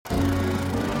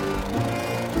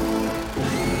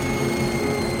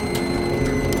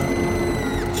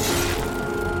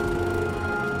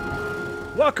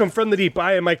Welcome from the deep.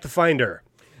 I am Mike the Finder.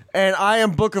 And I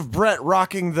am Book of Brett,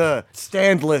 rocking the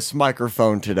standless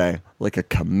microphone today, like a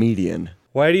comedian.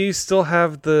 Why do you still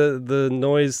have the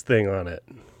noise thing on it?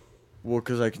 Well,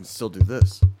 because I can still do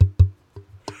this.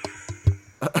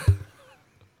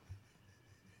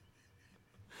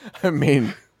 I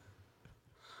mean,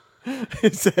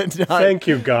 is that not... Thank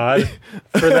you, God,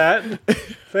 for that.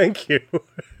 Thank you.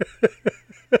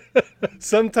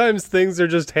 Sometimes things are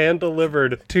just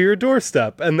hand-delivered to your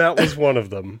doorstep, and that was one of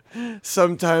them.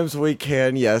 Sometimes we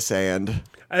can, yes, and...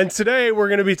 And today we're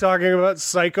going to be talking about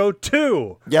Psycho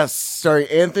 2. Yes, starring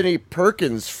Anthony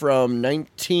Perkins from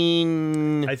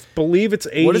 19... I believe it's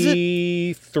 83. What is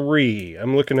it?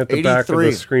 I'm looking at the back of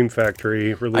the Scream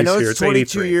Factory release I know here. it's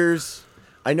 22 83. years.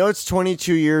 I know it's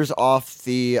 22 years off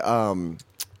the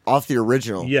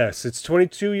original. Yes, it's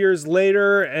 22 years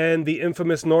later, and the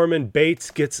infamous Norman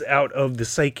Bates gets out of the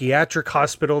psychiatric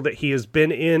hospital that he has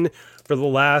been in for the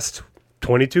last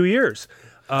 22 years.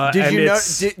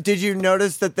 Did you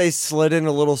notice that they slid in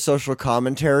a little social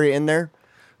commentary in there?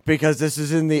 Because this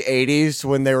is in the 80s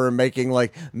when they were making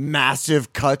like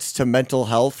massive cuts to mental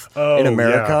health in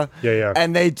America. Yeah.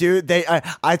 And I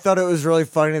thought it was really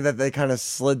funny that they kind of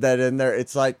slid that in there.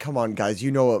 It's like, come on, guys, you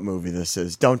know what movie this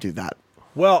is. Don't do that.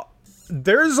 Well,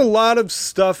 there's a lot of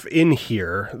stuff in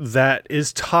here that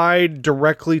is tied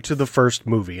directly to the first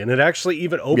movie, and it actually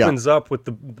even opens up with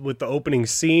the opening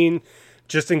scene.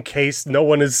 Just in case no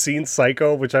one has seen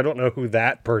Psycho, which I don't know who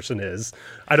that person is.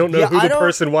 I don't know who the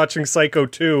person watching Psycho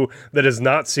 2 that has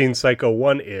not seen Psycho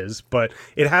 1 is, but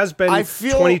it has been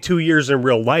 22 years in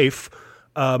real life.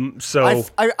 So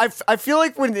I feel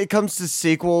like when it comes to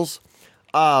sequels,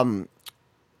 the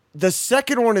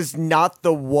second one is not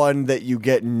the one that you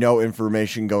get no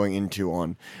information going into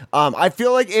on. I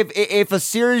feel like if a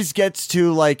series gets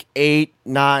to like 8,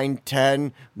 9,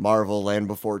 10, Marvel Land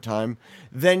Before Time,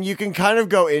 then you can kind of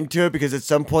go into it because at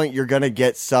some point you're going to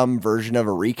get some version of a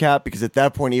recap because at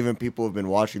that point even people who've been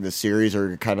watching the series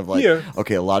are kind of like,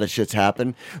 okay, a lot of shit's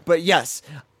happened. But yes,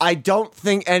 I don't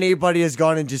think anybody has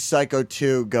gone into Psycho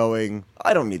 2 going,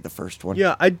 I don't need the first one.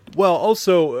 Yeah,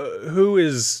 also, who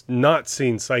has not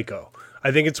seen Psycho?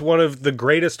 I think it's one of the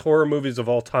greatest horror movies of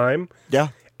all time. Yeah.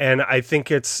 And I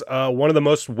think it's one of the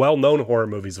most well-known horror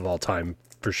movies of all time,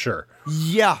 for sure.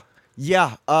 Yeah.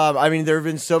 Yeah. I mean, there have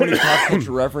been so many pop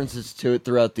culture references to it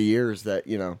throughout the years that,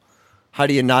 how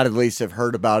do you not at least have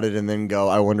heard about it and then go,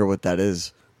 I wonder what that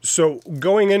is? So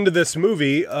going into this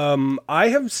movie, I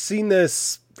have seen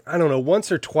this, I don't know,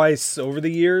 once or twice over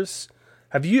the years.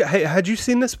 Had you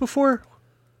seen this before?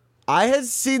 I had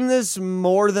seen this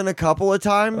more than a couple of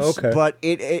times, but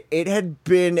it had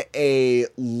been a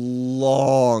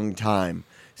long time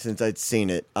since I'd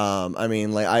seen it. I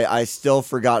mean, like I still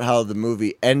forgot how the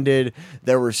movie ended.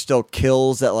 There were still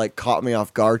kills that like caught me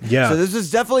off guard. Yeah. So this is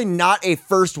definitely not a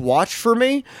first watch for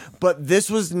me, but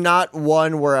this was not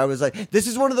one where I was like, this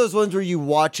is one of those ones where you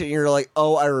watch it and you're like,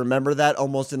 oh, I remember that,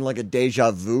 almost in like a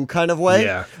deja vu kind of way.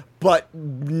 Yeah. But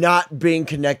not being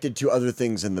connected to other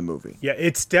things in the movie. Yeah,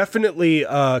 it's definitely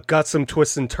got some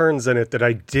twists and turns in it that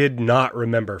I did not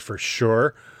remember for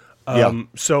sure.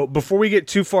 So before we get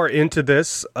too far into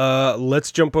this,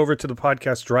 let's jump over to the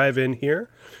podcast drive-in here.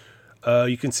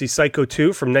 You can see Psycho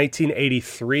 2 from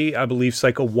 1983. I believe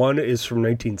Psycho 1 is from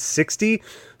 1960.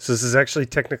 So this is actually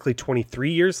technically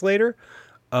 23 years later.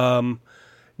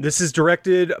 This is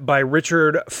directed by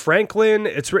Richard Franklin.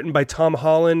 It's written by Tom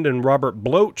Holland and Robert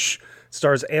Bloch.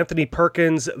 Stars Anthony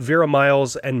Perkins, Vera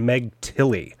Miles, and Meg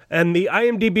Tilly. And the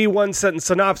IMDb one-sentence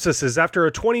synopsis is, after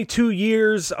 22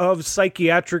 years of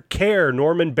psychiatric care,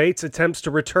 Norman Bates attempts to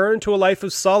return to a life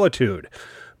of solitude.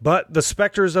 But the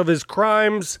specters of his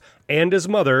crimes and his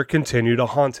mother continue to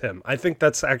haunt him. I think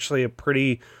that's actually a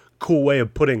pretty cool way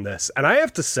of putting this. And I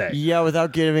have to say... Yeah,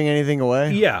 without giving anything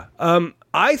away? Yeah.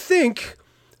 I think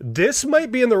this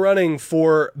might be in the running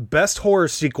for best horror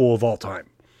sequel of all time.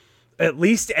 At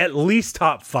least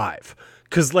top 5.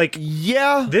 Because, like,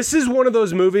 this is one of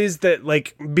those movies that,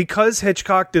 like, because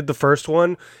Hitchcock did the first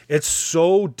one, it's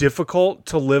so difficult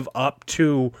to live up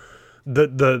to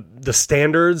the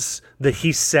standards that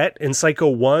he set in Psycho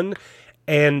 1.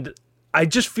 And I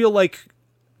just feel like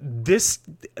this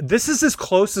is as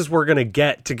close as we're going to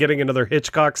get to getting another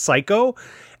Hitchcock Psycho.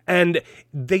 And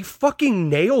they fucking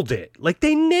nailed it. Like,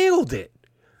 they nailed it.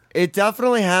 It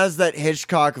definitely has that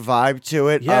Hitchcock vibe to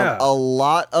it. Yeah. A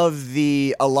lot of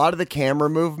the camera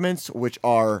movements, which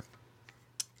are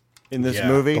in this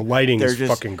movie. The lighting They're is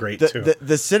just, fucking great too.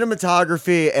 The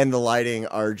cinematography and the lighting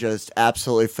are just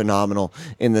absolutely phenomenal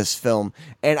in this film.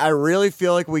 And I really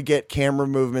feel like we get camera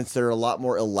movements that are a lot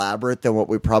more elaborate than what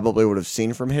we probably would have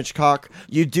seen from Hitchcock.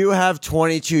 You do have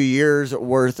 22 years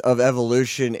worth of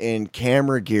evolution in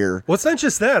camera gear. Well, it's not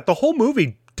just that. The whole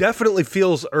movie definitely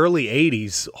feels early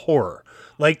 80s horror.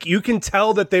 Like, you can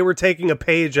tell that they were taking a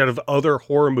page out of other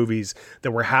horror movies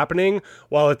that were happening,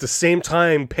 while at the same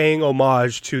time paying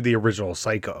homage to the original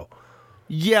Psycho.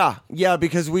 Yeah,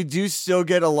 because we do still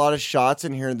get a lot of shots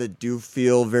in here that do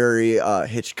feel very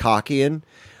Hitchcockian.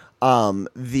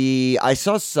 I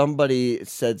saw somebody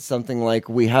said something like,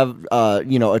 we have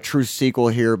a true sequel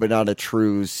here, but not a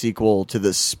true sequel to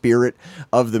the spirit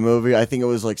of the movie. I think it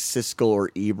was like Siskel or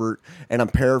Ebert, and I'm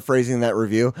paraphrasing that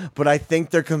review, but I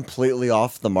think they're completely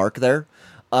off the mark there.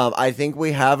 I think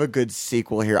we have a good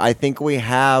sequel here. I think we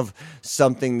have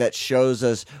something that shows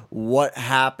us what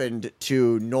happened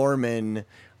to Norman,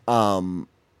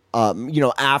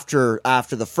 after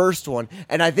the first one.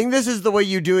 And I think this is the way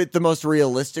you do it the most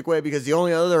realistic way, because the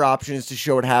only other option is to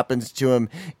show what happens to him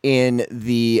in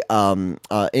the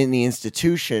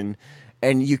institution.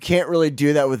 And you can't really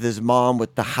do that with his mom,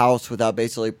 with the house, without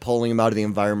basically pulling him out of the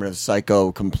environment of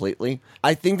Psycho completely.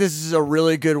 I think this is a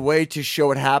really good way to show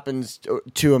what happens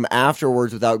to him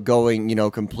afterwards without going,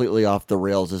 completely off the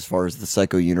rails as far as the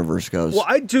Psycho universe goes. Well,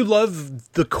 I do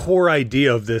love the core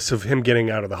idea of this, of him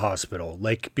getting out of the hospital.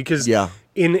 Like, because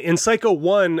in Psycho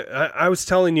 1, I was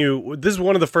telling you, this is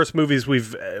one of the first movies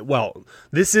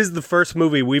this is the first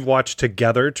movie we've watched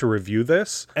together to review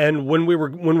this. And when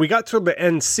we got to the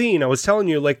end scene, I was telling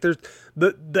you, like, there's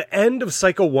the end of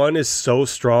Psycho 1 is so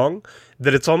strong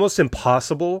that it's almost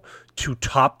impossible to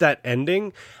top that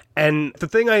ending. And the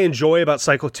thing I enjoy about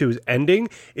Psycho 2's ending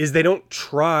is they don't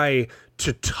try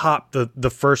to top the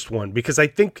first one, because I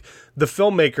think the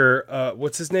filmmaker,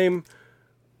 what's his name?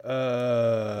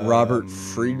 Robert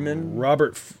Friedman?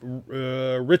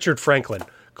 Richard Franklin.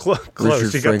 Close.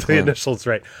 Richard You got Franklin. the initials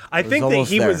right. I think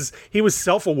that he was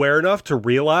self-aware enough to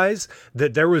realize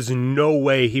that there was no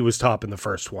way he was topping the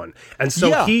first one. And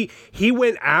so he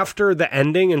went after the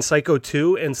ending in Psycho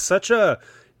 2 in such a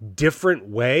different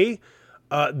way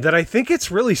that I think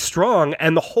it's really strong,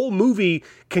 and the whole movie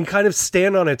can kind of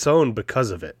stand on its own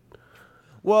because of it.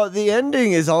 Well, the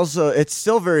ending is it's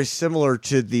still very similar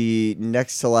to the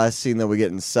next to last scene that we get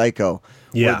in Psycho,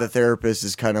 where the therapist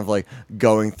is kind of like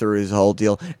going through his whole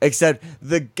deal. Except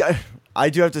the guy, I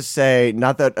do have to say,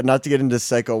 not to get into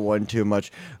Psycho 1 too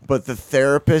much, but the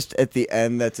therapist at the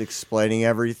end that's explaining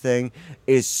everything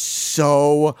is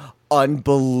so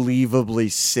unbelievably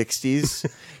 60s.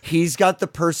 He's got the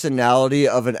personality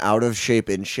of an out of shape,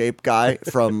 in shape guy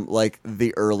from like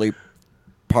the early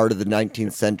part of the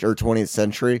 19th century or 20th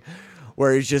century,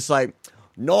 where he's just like,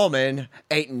 Norman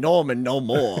ain't Norman no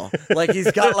more. Like,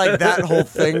 he's got like that whole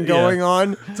thing going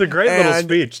on. It's a great little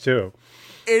speech too.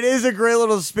 It is a great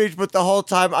little speech, but the whole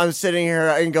time I'm sitting here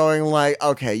and going like,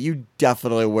 okay, you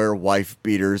definitely wear wife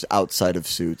beaters outside of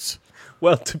suits.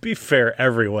 Well, to be fair,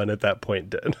 everyone at that point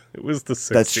did. It was the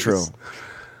 60s.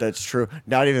 That's true.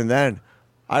 Not even then.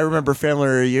 I remember family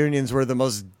reunions where the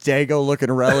most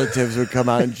dago-looking relatives would come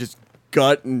out and just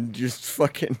gut and just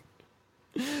fucking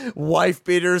wife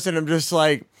beaters, and I'm just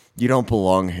like, you don't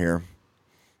belong here.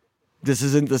 This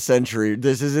isn't the century.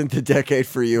 This isn't the decade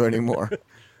for you anymore.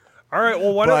 All right,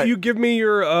 well, why don't you give me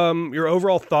your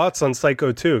overall thoughts on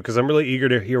Psycho 2, because I'm really eager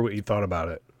to hear what you thought about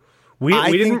it. We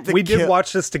did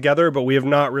watch this together, but we have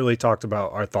not really talked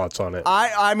about our thoughts on it.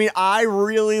 I mean, I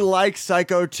really like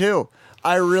Psycho 2.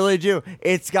 I really do.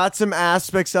 It's got some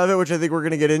aspects of it, which I think we're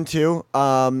going to get into,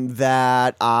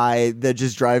 that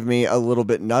just drive me a little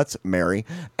bit nuts, Mary.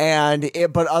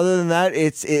 But other than that,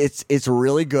 it's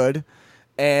really good.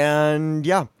 And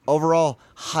yeah, overall,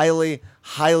 highly,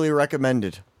 highly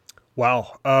recommended.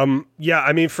 Wow. Yeah,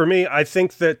 I mean, for me, I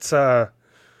think that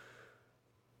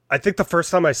I think the first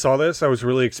time I saw this, I was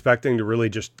really expecting to really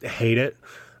just hate it.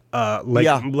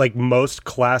 Like most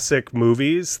classic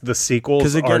movies, the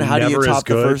sequels are never as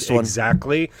good. The first one?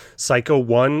 Exactly. Psycho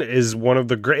 1 is one of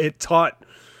the great. It taught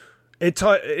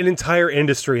an entire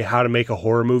industry how to make a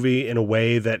horror movie in a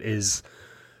way that is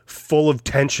full of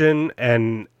tension.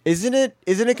 And isn't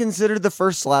it considered the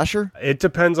first slasher? It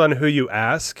depends on who you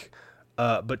ask.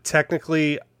 But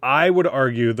technically, I would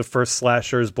argue the first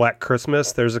slasher is Black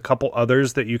Christmas. There's a couple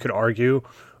others that you could argue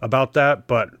about that,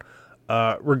 but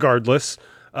regardless,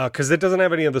 because it doesn't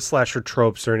have any of the slasher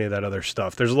tropes or any of that other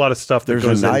stuff. There's a lot of stuff that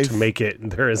goes in to make it.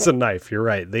 There is a knife. You're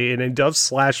right. And it does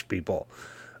slash people.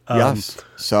 Yes.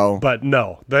 So, But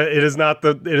no, it is not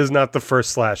the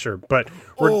first slasher. But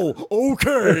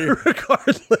okay.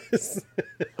 regardless,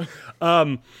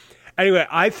 anyway,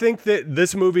 I think that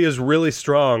this movie is really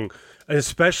strong,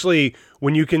 especially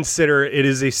when you consider it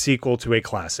is a sequel to a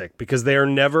classic, because they are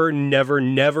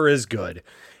never as good.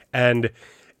 And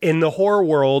in the horror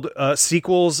world,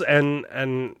 sequels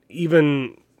and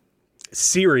even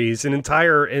series and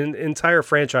entire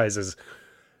franchises,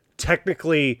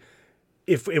 technically,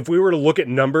 if we were to look at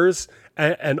numbers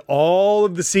and all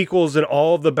of the sequels and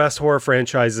all of the best horror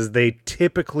franchises, they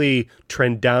typically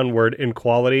trend downward in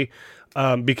quality,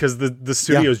 because the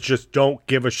studios just don't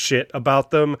give a shit about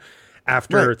them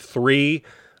after 3,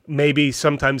 maybe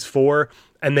sometimes 4,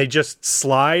 and they just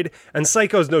slide. And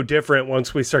Psycho's no different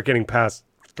once we start getting past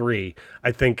 3.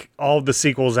 I think all of the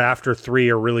sequels after 3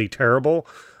 are really terrible.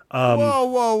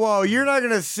 Whoa. You're not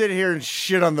going to sit here and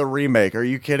shit on the remake. Are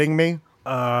you kidding me?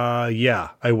 Yeah,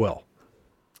 I will.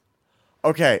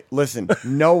 Okay, listen.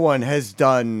 No one has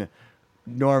done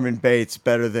Norman Bates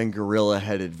better than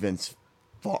gorilla-headed Vince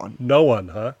Vaughn. No one,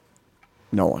 huh?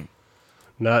 No one.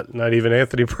 Not even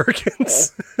Anthony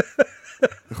Perkins.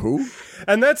 Who?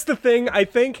 And that's the thing. I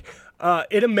think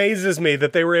it amazes me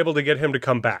that they were able to get him to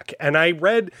come back. And I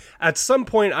read at some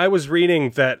point, I was reading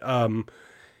that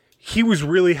he was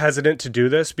really hesitant to do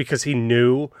this because he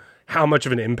knew how much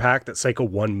of an impact that Psycho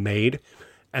 1 made,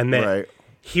 and that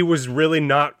he was really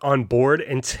not on board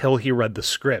until he read the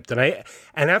script. And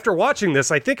after watching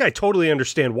this, I think I totally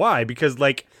understand why, because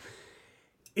like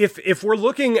if we're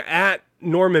looking at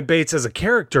Norman Bates as a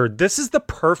character, this is the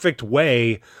perfect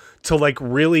way to like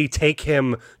really take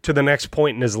him to the next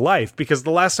point in his life, because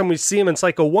the last time we see him in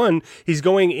Psycho 1, he's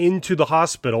going into the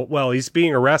hospital. Well, he's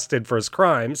being arrested for his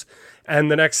crimes,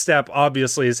 and the next step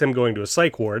obviously is him going to a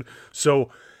psych ward. So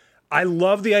I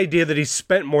love the idea that he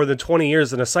spent more than 20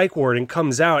 years in a psych ward and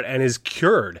comes out and is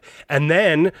cured. And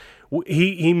then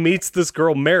he meets this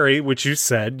girl, Mary, which you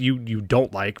said you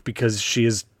don't like because she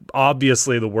is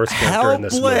obviously the worst character in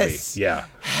this movie. Yeah.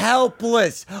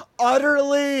 Helpless.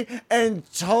 Utterly and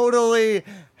totally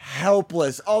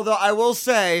helpless. Although I will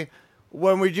say,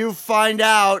 when we do find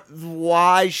out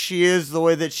why she is the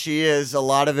way that she is, a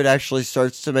lot of it actually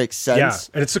starts to make sense.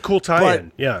 Yeah, and it's a cool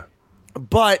tie-in. Yeah.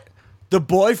 But the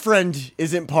boyfriend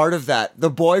isn't part of that. The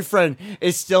boyfriend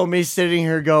is still me sitting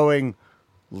here going,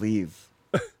 leave.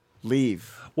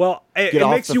 Leave. Well, it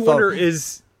makes you wonder,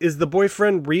 is the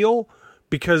boyfriend real?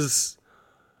 Because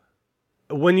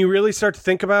when you really start to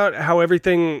think about how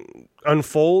everything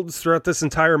unfolds throughout this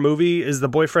entire movie, is the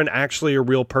boyfriend actually a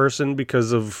real person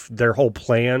because of their whole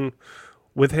plan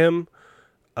with him?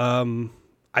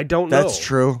 I don't know. That's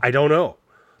true. I don't know.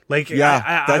 Like,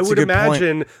 yeah, I would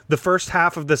imagine the first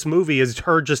half of this movie is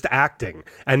her just acting,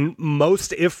 and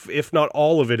most, if not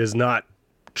all of it, is not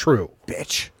true.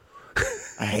 Bitch.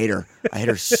 I hate her. I hate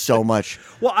her so much.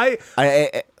 Well,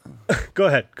 I go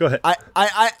ahead.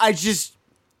 I just,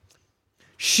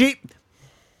 she's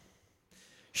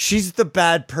the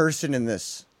bad person in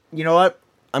this. You know what?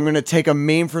 I'm going to take a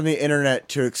meme from the internet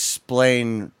to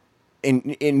explain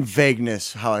in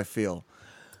vagueness how I feel.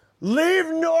 Leave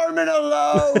Norman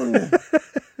alone.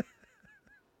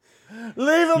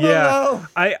 Leave him alone.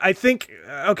 I think,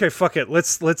 okay, fuck it.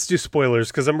 Let's do spoilers,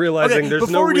 because I'm realizing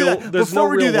there's no real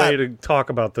way to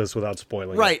talk about this without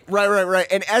spoiling. Right.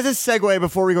 And as a segue,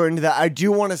 before we go into that, I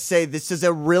do want to say this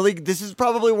is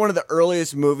probably one of the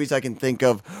earliest movies I can think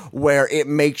of where it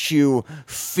makes you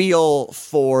feel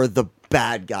for the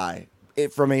bad guy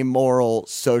from a moral,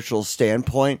 social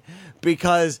standpoint,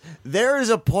 because there is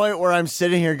a point where I'm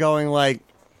sitting here going like,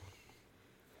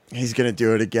 he's going to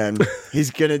do it again.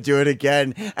 He's going to do it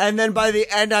again. And then by the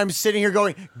end, I'm sitting here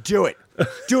going, do it.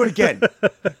 Do it again.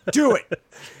 Do it.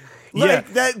 Like,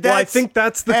 well, I think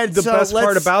that's the best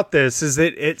part about this, is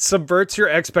that it subverts your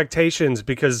expectations,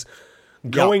 because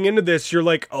going into this, you're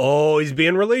like, oh, he's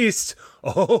being released.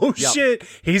 Oh, shit.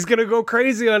 He's going to go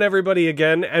crazy on everybody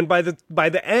again. And by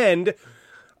the end,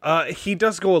 he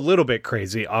does go a little bit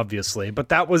crazy, obviously. But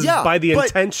that was by the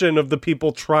intention of the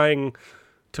people trying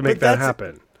to make that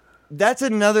happen. That's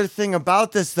another thing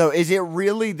about this, though, is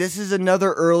this is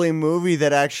another early movie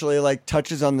that actually like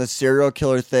touches on the serial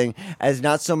killer thing as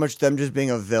not so much them just being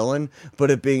a villain, but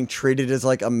it being treated as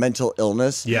like a mental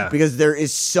illness. Yeah. Because there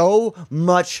is so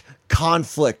much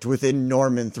conflict within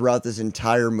Norman throughout this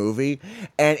entire movie,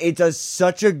 and it does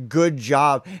such a good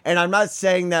job. And I'm not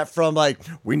saying that from like,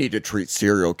 we need to treat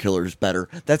serial killers better.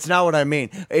 That's not what I mean.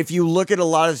 If you look at a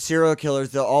lot of serial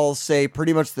killers, they'll all say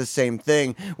pretty much the same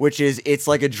thing, which is it's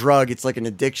like a drug, it's like an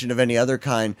addiction of any other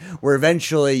kind, where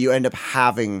eventually you end up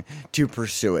having to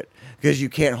pursue it because you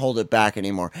can't hold it back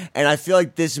anymore. And I feel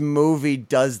like this movie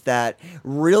does that,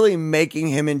 really making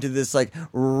him into this like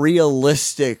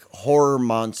realistic horror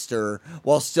monster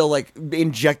while still like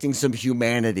injecting some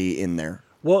humanity in there.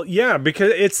 Well, yeah,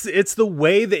 because it's the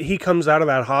way that he comes out of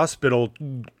that hospital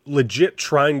legit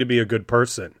trying to be a good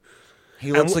person.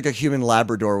 He looks like a human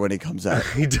Labrador when he comes out.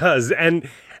 He does. And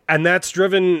that's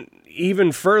driven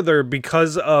even further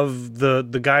because of the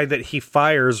guy that he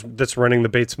fires that's running the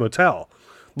Bates Motel.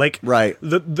 Like, right.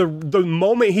 The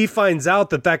moment he finds out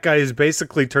that guy has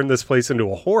basically turned this place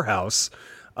into a whorehouse,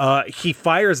 he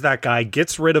fires that guy,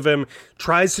 gets rid of him,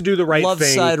 tries to do the right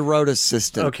thing. Love-side road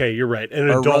assistant. Okay, you're right. An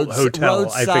adult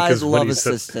hotel, I think, is what he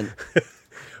said.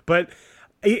 But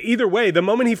either way, the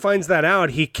moment he finds that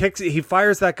out, he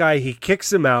fires that guy, he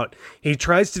kicks him out. He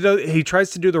tries to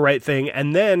do the right thing,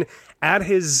 and then at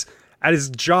his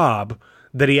job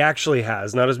that he actually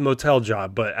has, not his motel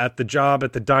job, but at the job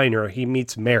at the diner, he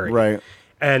meets Mary. Right.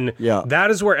 And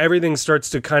that is where everything starts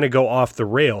to kind of go off the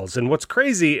rails. And what's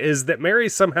crazy is that Mary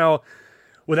somehow,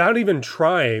 without even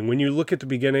trying, when you look at the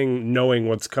beginning, knowing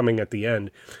what's coming at the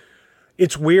end,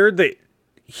 it's weird that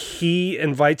he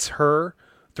invites her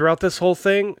throughout this whole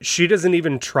thing. She doesn't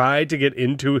even try to get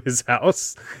into his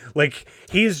house. Like,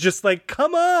 he's just like,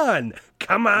 come on.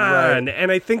 Right.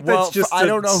 And I think that's just I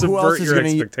don't know subvert who else is your gonna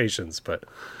expectations, but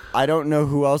I don't know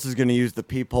who else is going to use the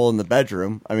peephole in the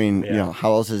bedroom. I mean, you know,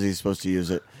 how else is he supposed to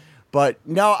use it? But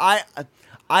no,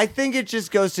 I think it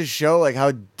just goes to show like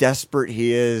how desperate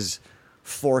he is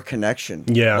for connection.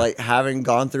 Yeah. Like having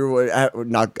gone through I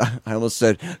almost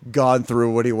said gone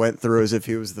through what he went through as if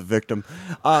he was the victim.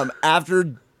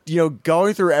 After, you know,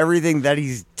 going through everything that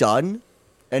he's done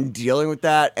and dealing with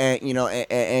that and, you know,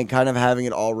 and kind of having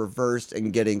it all reversed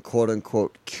and getting quote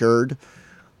unquote cured.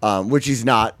 Which he's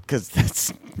not, because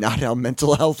that's not how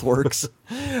mental health works.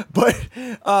 But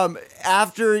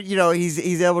after, you know,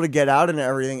 he's able to get out and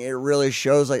everything, it really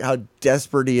shows like how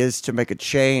desperate he is to make a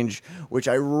change, which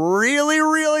I really,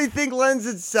 really think lends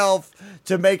itself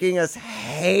to making us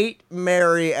hate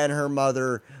Mary and her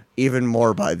mother even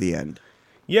more by the end.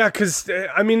 Yeah, because,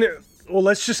 I mean, well,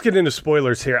 let's just get into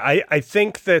spoilers here. I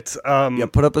think that...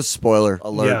 put up a spoiler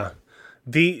alert. Yeah.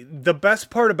 The best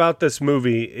part about this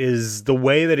movie is the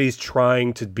way that he's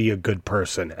trying to be a good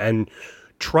person and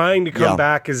trying to come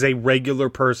back as a regular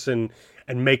person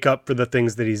and make up for the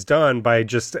things that he's done by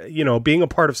just, you know, being a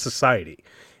part of society.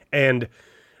 And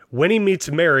when he meets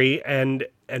Mary and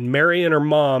Mary and her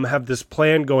mom have this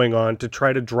plan going on to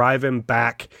try to drive him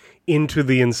back into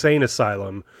the insane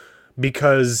asylum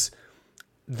because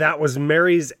that was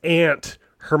Mary's aunt,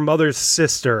 her mother's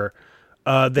sister,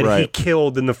 that he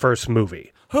killed in the first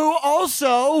movie. Who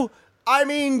also, I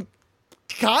mean,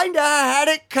 kind of had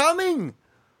it coming.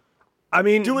 I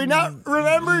mean, do we not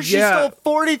remember she stole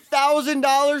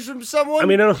 $40,000 from someone? I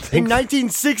mean, I don't think in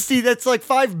 1960 that's like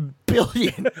 $5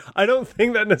 billion. I don't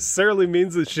think that necessarily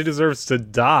means that she deserves to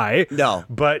die. No,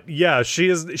 but yeah, she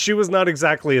was not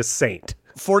exactly a saint.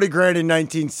 40 grand in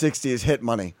 1960 is hit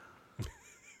money.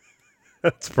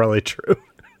 That's probably true.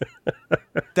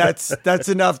 That's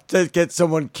enough to get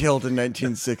someone killed in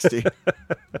 1960.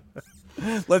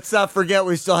 Let's not forget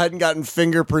we still hadn't gotten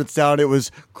fingerprints down. It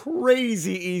was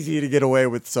crazy easy to get away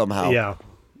with somehow. Yeah.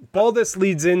 All this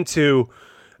leads into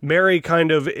Mary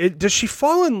kind of... does she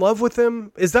fall in love with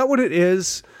him? Is that what it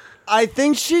is? I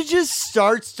think she just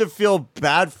starts to feel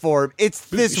bad for him. It's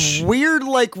this weird,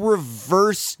 like,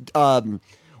 reverse...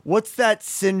 what's that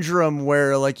syndrome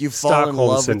where, like, you fall in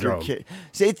love with your kid?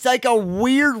 So it's like a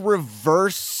weird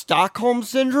reverse Stockholm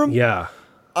syndrome. Yeah.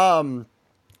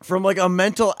 From, like, a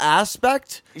mental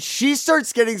aspect. She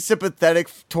starts getting sympathetic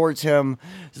towards him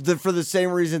for the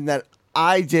same reason that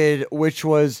I did, which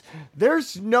was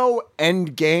there's no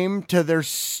end game to their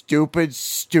stupid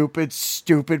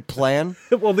plan.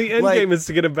 Well, the end game is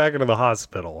to get him back into the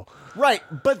hospital. Right,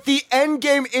 but the end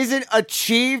game isn't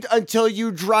achieved until you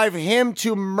drive him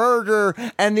to murder,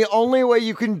 and the only way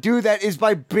you can do that is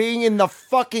by being in the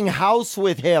fucking house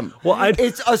with him. Well,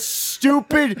 it's a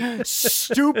stupid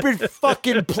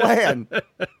fucking plan.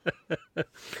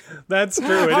 That's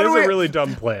true. It is a really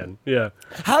dumb plan. Yeah.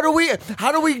 How do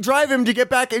we drive him to get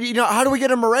back? And how do we get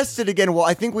him arrested again? Well,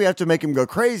 I think we have to make him go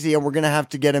crazy, and we're gonna have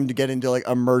to get him to get into like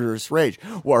a murderous rage.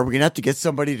 Well, are we gonna have to get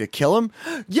somebody to kill him?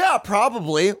 Yeah,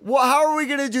 probably. Well, how are we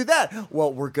gonna do that?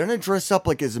 Well, we're gonna dress up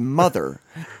like his mother,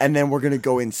 and then we're gonna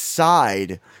go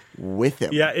inside with him.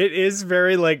 Yeah, it is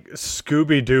very like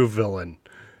Scooby-Doo villain.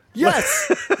 Yes,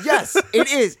 yes,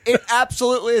 it is. It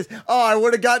absolutely is. Oh, I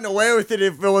would have gotten away with it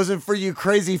if it wasn't for you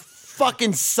crazy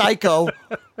fucking psycho.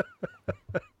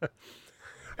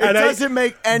 It doesn't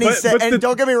make any sense. And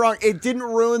don't get me wrong, it didn't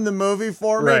ruin the movie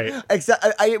for me. Right. Except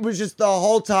it was just the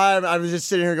whole time I was just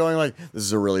sitting here going like, this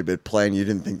is a really big plan. You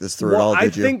didn't think this through at all,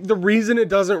 did you? I think the reason it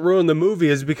doesn't ruin the movie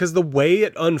is because the way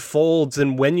it unfolds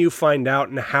and when you find out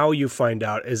and how you find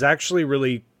out is actually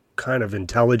really kind of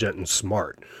intelligent and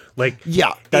smart. Like,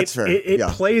 yeah, that's fair. It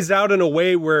plays out in a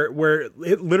way where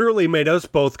it literally made us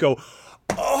both go,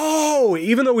 oh,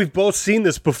 even though we've both seen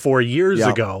this before years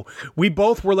ago, we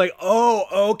both were like, oh,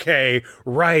 okay,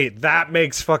 right, that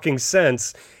makes fucking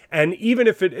sense. And even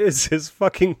if it is his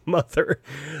fucking mother,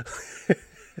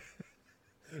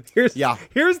 here's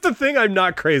the thing I'm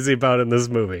not crazy about in this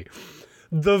movie.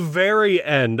 The very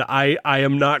end, I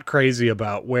am not crazy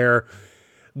about, where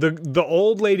the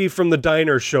old lady from the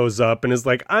diner shows up and is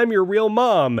like, I'm your real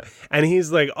mom. And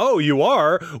he's like, oh, you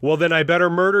are? Well, then I better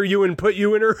murder you and put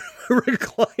you in a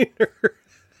recliner.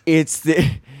 It's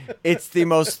the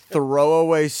most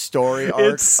throwaway story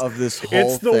arc of this whole thing.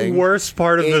 It's the worst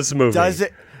part of this movie.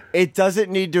 It doesn't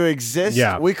need to exist.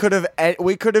 Yeah. We could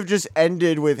have just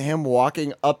ended with him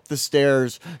walking up the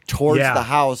stairs towards the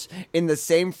house in the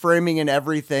same framing and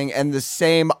everything, and the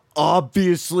same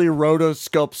obviously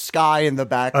rotoscope sky in the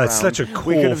background. It's such a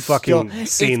cool fucking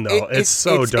scene, though. It's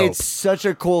so dope. It's such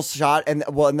a cool shot, and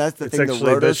that's the thing. It's the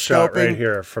actually rotoscoping this shot right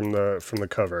here from the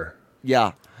cover.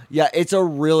 Yeah, it's a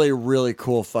really really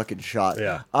cool fucking shot.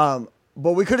 Yeah.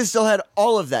 But we could have still had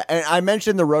all of that. And I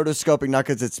mentioned the rotoscoping not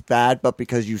because it's bad, but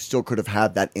because you still could have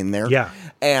had that in there. Yeah.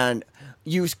 And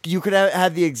you could have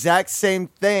had the exact same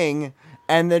thing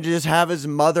and then just have his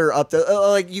mother up there.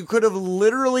 Like, you could have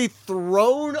literally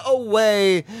thrown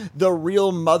away the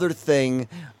real mother thing.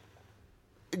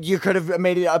 You could have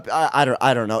made it up. I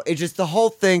don't know. It just, the whole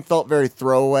thing felt very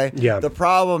throwaway. Yeah. The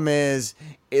problem is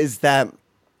that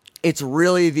it's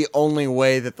really the only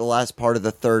way that the last part of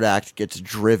the third act gets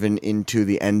driven into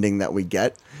the ending that we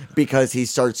get, because he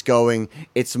starts going,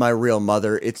 it's my real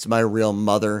mother, it's my real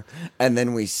mother, and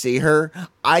then we see her.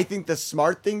 I think the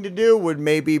smart thing to do would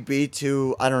maybe be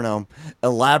to, I don't know,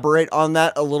 elaborate on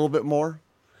that a little bit more.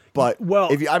 But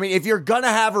if you're gonna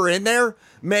have her in there,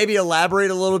 maybe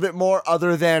elaborate a little bit more,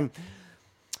 other than,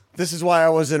 this is why I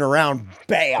wasn't around,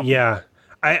 bam. Yeah.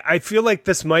 I feel like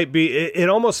this might be, it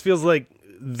almost feels like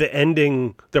the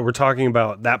ending that we're talking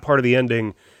about, that part of the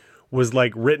ending was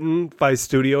like written by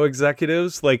studio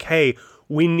executives. Like, hey,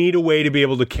 we need a way to be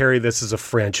able to carry this as a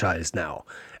franchise now.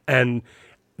 And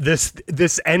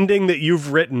this ending that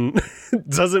you've written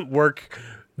doesn't work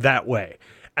that way.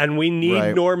 And we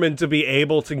need Norman to be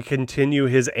able to continue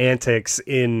his antics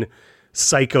in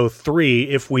Psycho 3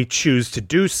 if we choose to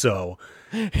do so.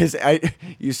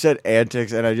 You said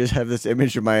antics, and I just have this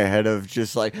image in my head of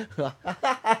just like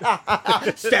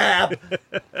stab,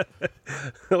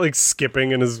 like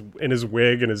skipping in his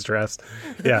wig and his dress.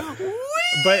 Yeah,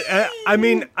 but I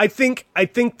mean, I think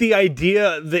the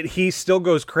idea that he still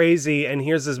goes crazy and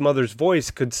hears his mother's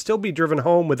voice could still be driven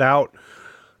home without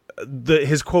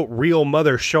his quote real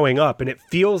mother showing up, and it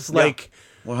feels like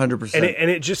 100%, and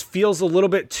it just feels a little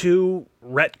bit too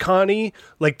retcon-y,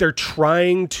 like they're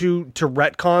trying to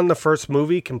retcon the first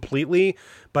movie completely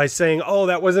by saying, oh,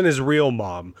 that wasn't his real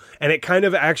mom. And it kind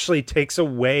of actually takes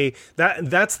away,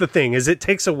 that's the thing, is it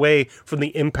takes away from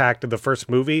the impact of the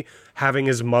first movie, having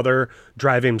his mother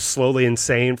drive him slowly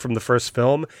insane from the first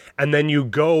film. And then you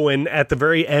go and at the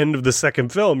very end of the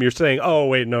second film, you're saying, oh,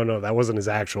 wait, no, that wasn't his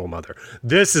actual mother.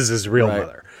 This is his real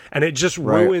mother. And it just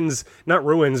not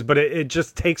ruins, but it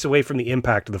just takes away from the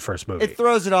impact of the first movie. It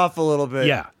throws it off a little bit.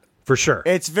 Yeah, for sure.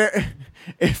 It's very,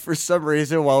 for some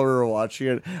reason, while we were watching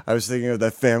it, I was thinking of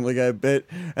that Family Guy bit.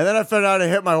 And then I found out I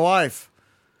hit my wife.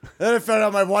 Then I found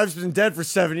out my wife's been dead for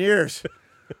 7 years.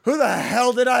 Who the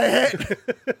hell did I hit?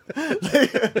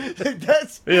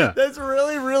 That's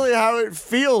really, really how it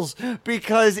feels,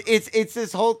 because it's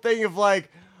this whole thing of like,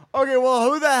 okay, well,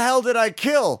 who the hell did I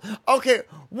kill? Okay,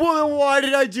 well, then why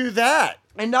did I do that?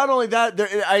 And not only that,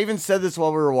 I even said this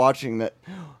while we were watching, that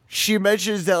she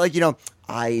mentions that, like,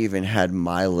 I even had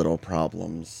my little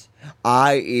problems.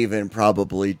 I even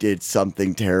probably did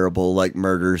something terrible, like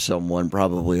murder someone,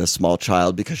 probably a small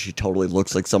child, because she totally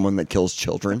looks like someone that kills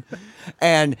children.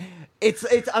 And it's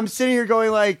I'm sitting here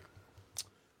going like,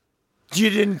 you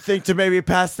didn't think to maybe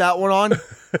pass that one on?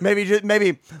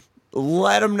 maybe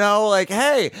let them know, like,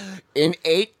 hey, in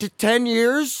 8 to 10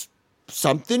 years,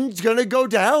 something's gonna go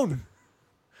down.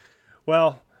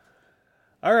 Well,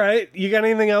 all right. You got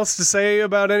anything else to say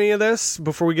about any of this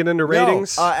before we get into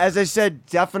ratings? No, as I said,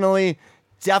 definitely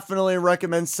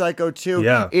recommend Psycho 2.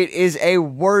 Yeah. It is a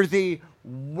worthy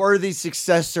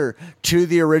successor to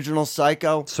the original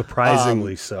Psycho.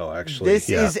 Surprisingly so, actually. This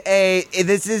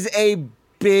is a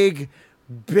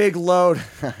big load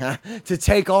to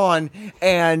take on,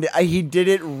 and he did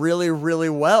it really, really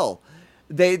well.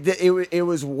 It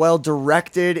was well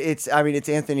directed. It's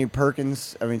Anthony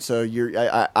Perkins. So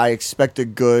I expect a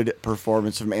good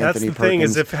performance from Anthony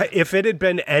Perkins. That's the thing, is if it had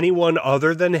been anyone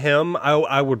other than him,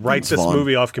 I would write this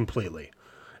movie off completely.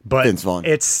 But Vince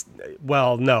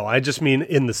Vaughn. No, I just mean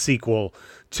in the sequel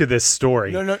to this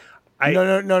story. No.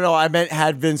 I meant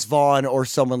had Vince Vaughn or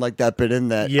someone like that been in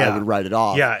that, I would write it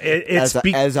off. Yeah,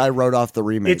 as I wrote off the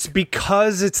remake. It's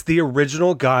because it's the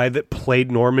original guy that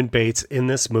played Norman Bates in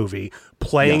this movie,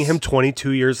 playing him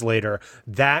 22 years later.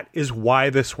 That is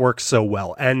why this works so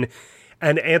well. And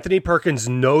Anthony Perkins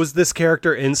knows this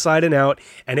character inside and out,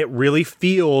 and it really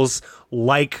feels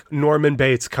like Norman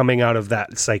Bates coming out of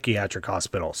that psychiatric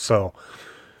hospital. So...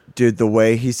 Dude, the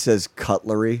way he says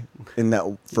cutlery in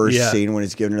that first scene when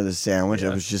he's giving her the sandwich, I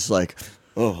was just like,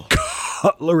 oh.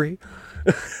 Cutlery.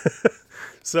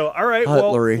 So, all right,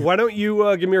 Cutlery. Well, why don't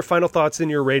you give me your final thoughts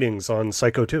and your ratings on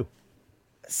Psycho 2?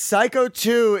 Psycho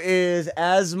 2 is,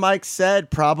 as Mike said,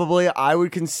 probably I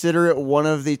would consider it one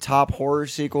of the top horror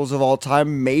sequels of all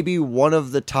time, maybe one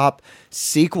of the top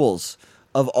sequels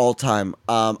of all time.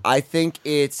 I think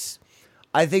it's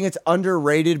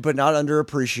underrated but not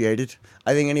underappreciated.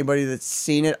 I think anybody that's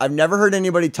seen it, I've never heard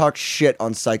anybody talk shit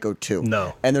on Psycho 2.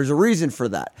 No. And there's a reason for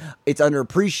that. It's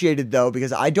underappreciated, though,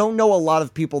 because I don't know a lot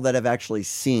of people that have actually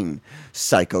seen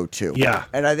Psycho 2. Yeah.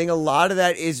 And I think a lot of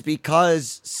that is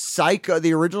because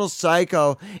the original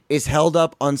Psycho, is held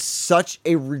up on such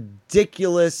a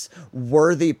ridiculous,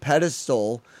 worthy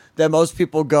pedestal that most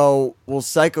people go, well,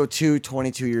 Psycho 2,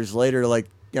 22 years later, like,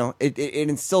 it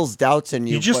instills doubts in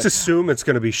you. You just assume it's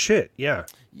going to be shit. Yeah.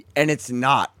 And it's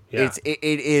not. Yeah. It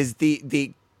is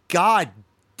the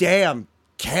goddamn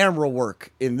camera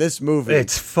work in this movie.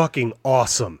 It's fucking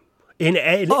awesome in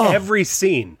every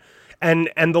scene, and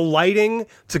the lighting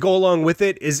to go along with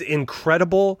it is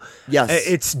incredible.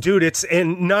 Yes,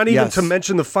 and not even to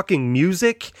mention the fucking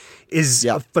music is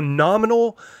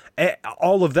phenomenal.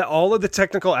 All of the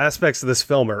technical aspects of this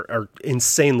film are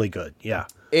insanely good. Yeah,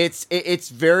 it's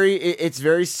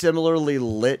very similarly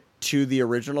lit to the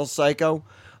original Psycho.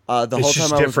 It's whole time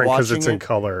just different because it's in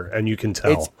color and you can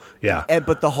tell.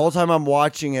 But the whole time I'm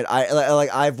watching it,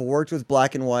 I've worked with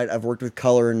black and white. I've worked with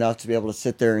color enough to be able to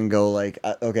sit there and go like,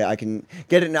 okay, I can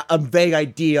get a vague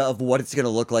idea of what it's going to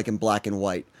look like in black and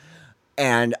white.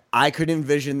 And I could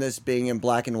envision this being in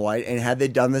black and white. And had they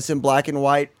done this in black and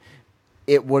white,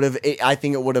 I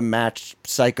think it would have matched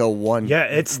Psycho 1. Yeah,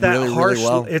 it's that really, harsh. really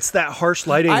well. It's that harsh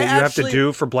lighting that you have to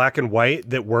do for black and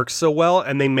white that works so well,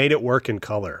 and they made it work in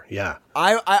color. Yeah,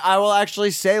 I will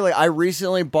actually say, like, I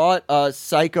recently bought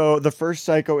Psycho, the first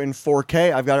Psycho in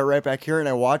 4K. I've got it right back here, and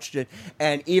I watched it.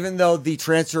 And even though the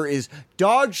transfer is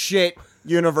dog shit,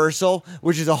 Universal,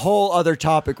 which is a whole other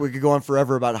topic we could go on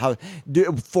forever about how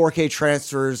 4K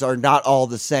transfers are not all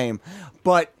the same,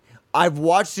 but. I've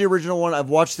watched the original one. I've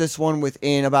watched this one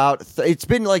within about... it's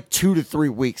been like 2 to 3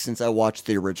 weeks since I watched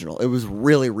the original. It was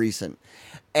really recent.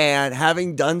 And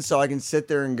having done so, I can sit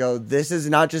there and go, this is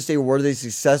not just a worthy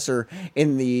successor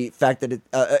in the fact that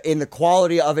in the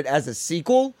quality of it as a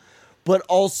sequel, but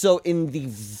also in the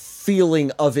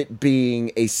feeling of it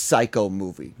being a Psycho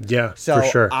movie. Yeah, for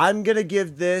sure. I'm going to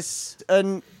give this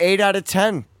an 8 out of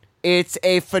 10. It's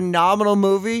a phenomenal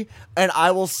movie, and I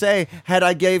will say, had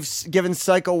I given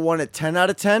Psycho 1 a 10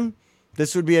 out of 10,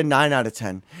 this would be a 9 out of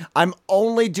 10. I'm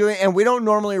only doing, and we don't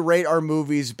normally rate our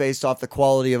movies based off the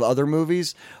quality of other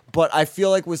movies, but I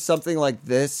feel like with something like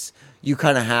this, you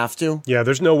kind of have to. Yeah,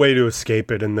 there's no way to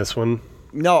escape it in this one.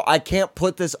 No, I can't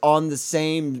put this on the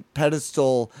same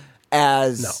pedestal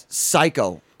as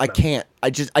Psycho. I can't. I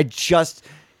just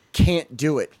can't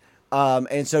do it.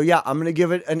 And so, yeah, I'm going to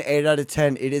give it an 8 out of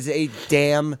 10. It is a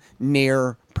damn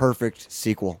near perfect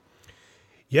sequel.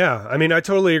 Yeah, I mean, I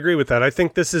totally agree with that. I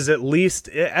think this is at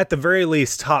the very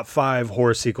least, top 5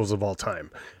 horror sequels of all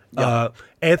time. Yeah.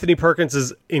 Anthony Perkins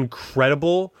is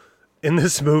incredible in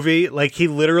this movie. Like, he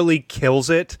literally kills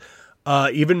it.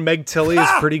 Even Meg Tilly is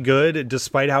pretty good,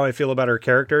 despite how I feel about her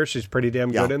character. She's pretty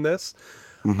damn good in this.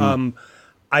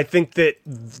 I think that,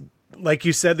 like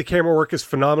you said, the camera work is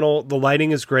phenomenal. The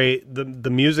lighting is great. The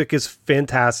music is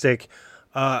fantastic.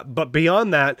 But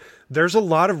beyond that, there's a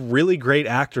lot of really great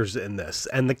actors in this,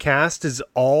 and the cast is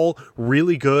all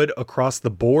really good across the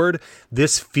board.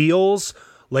 This feels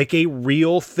like a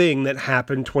real thing that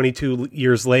happened 22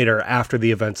 years later after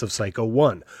the events of Psycho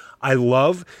 1. I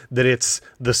love that it's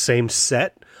the same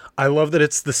set. I love that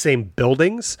it's the same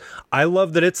buildings. I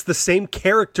love that it's the same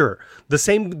character, the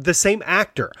same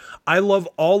actor. I love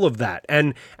all of that.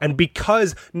 And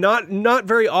because not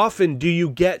very often do you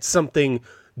get something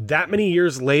that many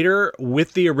years later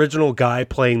with the original guy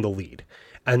playing the lead.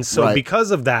 And so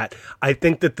because of that, I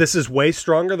think that this is way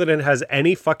stronger than it has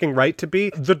any fucking right to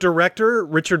be. The director,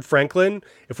 Richard Franklin,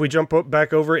 if we jump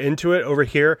back over into it over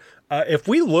here, if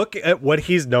we look at what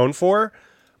he's known for,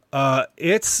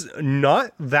 it's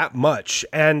not that much.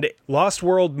 And Lost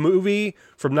World movie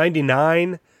from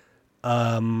 99.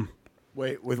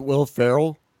 Wait, with Will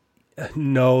Ferrell?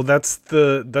 No, that's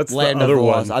Land the other of the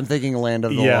one. Lost. I'm thinking Land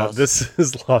of the Yeah, Lost. this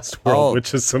is Lost World,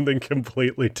 which is something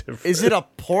completely different. Is it a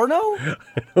porno?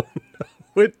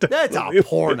 That's a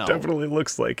porno. It definitely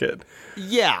looks like it.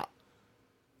 Yeah.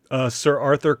 Sir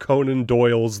Arthur Conan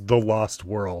Doyle's The Lost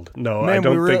World. No, Man, I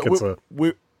don't think it's a...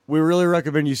 We really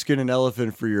recommend you skin an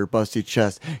elephant for your busty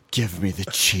chest. Give me the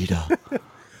cheetah.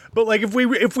 But like, if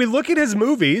we look at his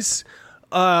movies,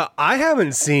 I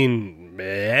haven't seen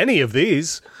any of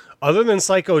these other than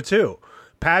Psycho 2.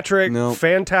 Patrick, Nope.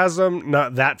 Phantasm,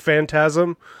 not that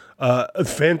Phantasm.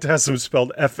 Phantasm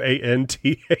spelled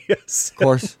Fantas.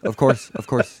 Of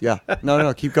course. Yeah.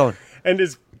 No, keep going. And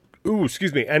his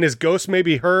Ghost May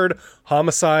Be Heard,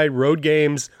 Homicide, Road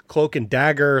Games, Cloak and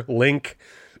Dagger, Link.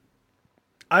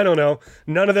 I don't know.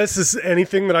 None of this is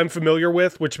anything that I'm familiar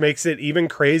with, which makes it even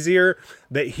crazier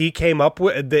that he came up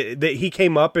with that he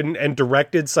came up and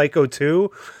directed Psycho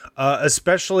 2,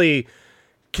 especially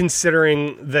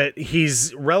considering that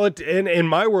he's in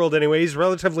my world anyway, he's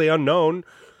relatively unknown.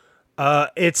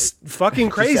 It's fucking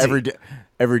crazy.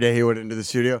 Every day he went into the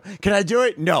studio. Can I do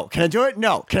it? No. Can I do it?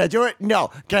 No. Can I do it?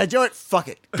 No. Can I do it? Fuck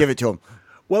it. Give it to him.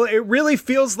 Well, it really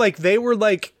feels like they were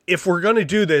like, if we're going to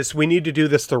do this, we need to do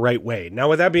this the right way. Now,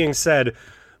 with that being said,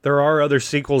 there are other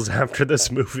sequels after this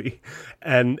movie,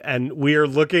 and we are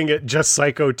looking at just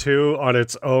Psycho 2 on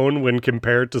its own when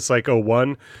compared to Psycho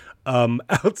 1.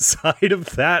 Outside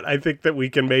of that, I think that we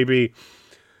can maybe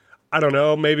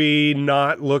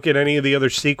not look at any of the other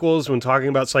sequels when talking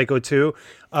about Psycho 2.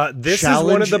 This Challenge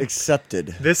is one of the accepted.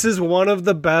 This is one of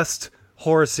the best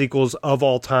horror sequels of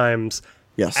all times.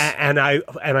 Yes. And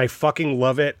I fucking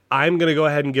love it. I'm going to go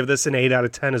ahead and give this an 8 out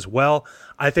of 10 as well.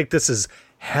 I think this is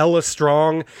hella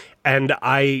strong, and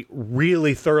I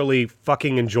really thoroughly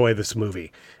fucking enjoy this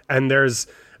movie. And there's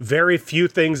very few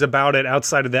things about it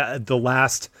outside of the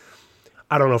last,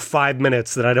 5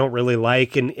 minutes that I don't really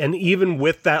like. And even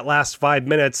with that last 5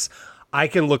 minutes, I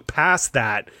can look past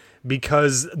that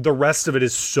because the rest of it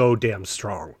is so damn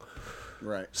strong.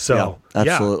 Right. So, yeah,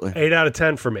 absolutely. 8 out of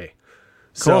 10 for me.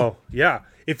 So, yeah.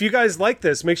 If you guys like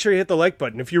this, make sure you hit the like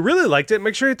button. If you really liked it,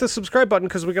 make sure you hit the subscribe button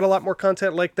because we got a lot more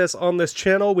content like this on this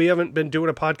channel. We haven't been doing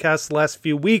a podcast the last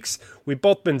few weeks. We've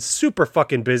both been super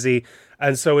fucking busy.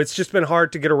 And so it's just been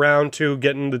hard to get around to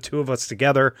getting the two of us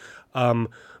together.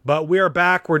 But we are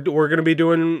back. We're going to be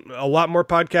doing a lot more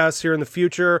podcasts here in the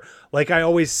future. Like I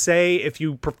always say, if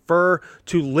you prefer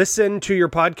to listen to your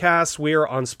podcasts, we are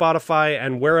on Spotify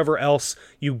and wherever else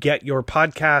you get your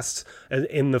podcasts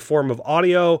in the form of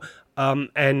audio.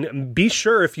 And be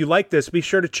sure, if you like this, be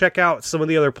sure to check out some of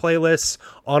the other playlists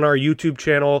on our YouTube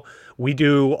channel. We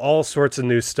do all sorts of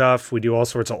new stuff. We do all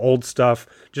sorts of old stuff,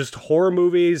 just horror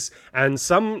movies and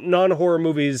some non-horror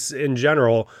movies in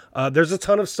general. There's a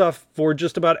ton of stuff for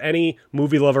just about any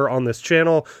movie lover on this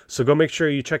channel. So go make sure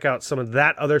you check out some of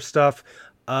that other stuff.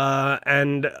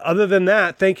 And other than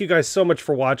that, thank you guys so much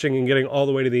for watching and getting all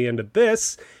the way to the end of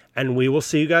this. And we will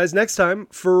see you guys next time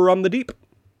from the deep.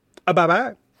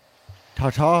 Bye-bye.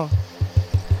 Ta-ta.